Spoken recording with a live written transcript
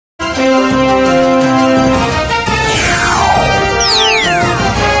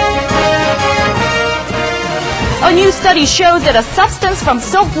A new study shows that a substance from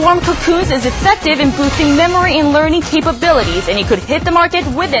silkworm cocoons is effective in boosting memory and learning capabilities, and it could hit the market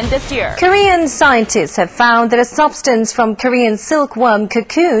within this year. Korean scientists have found that a substance from Korean silkworm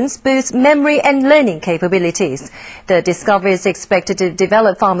cocoons boosts memory and learning capabilities. The discovery is expected to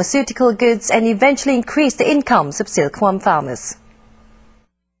develop pharmaceutical goods and eventually increase the incomes of silkworm farmers.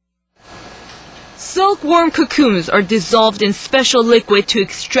 Silkworm cocoons are dissolved in special liquid to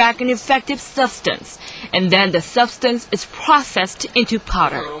extract an effective substance, and then the substance is processed into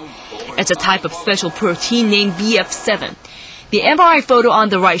powder. It's a type of special protein named Bf7. The MRI photo on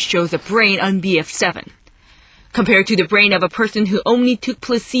the right shows a brain on Bf7. Compared to the brain of a person who only took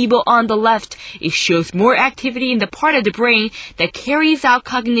placebo on the left, it shows more activity in the part of the brain that carries out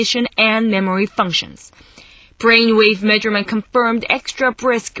cognition and memory functions. Brainwave measurement confirmed extra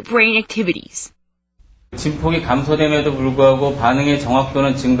brisk brain activities. 진폭이 감소됨에도 불구하고 반응의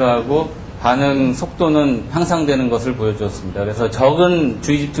정확도는 증가하고 반응 속도는 향상되는 것을 보여주었습니다. 그래서 적은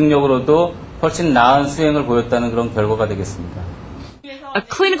주의 집중력으로도 훨씬 나은 수행을 보였다는 그런 결과가 되겠습니다. A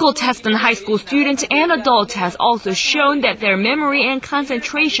clinical test on high school students and adults has also shown that their memory and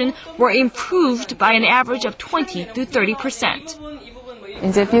concentration were improved by an average of 20 to 30%.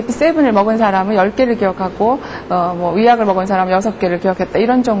 이제 BF7을 먹은 사람은 10개를 기억하고 위약을 먹은 사람은 6개를 기억했다.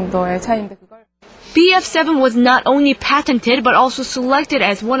 이런 정도의 차이인데 그걸 Bf7 was not only patented but also selected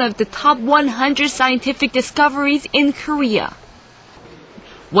as one of the top 100 scientific discoveries in Korea.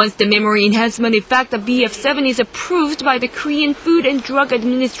 Once the memory enhancement effect of Bf7 is approved by the Korean Food and Drug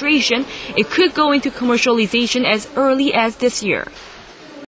Administration, it could go into commercialization as early as this year.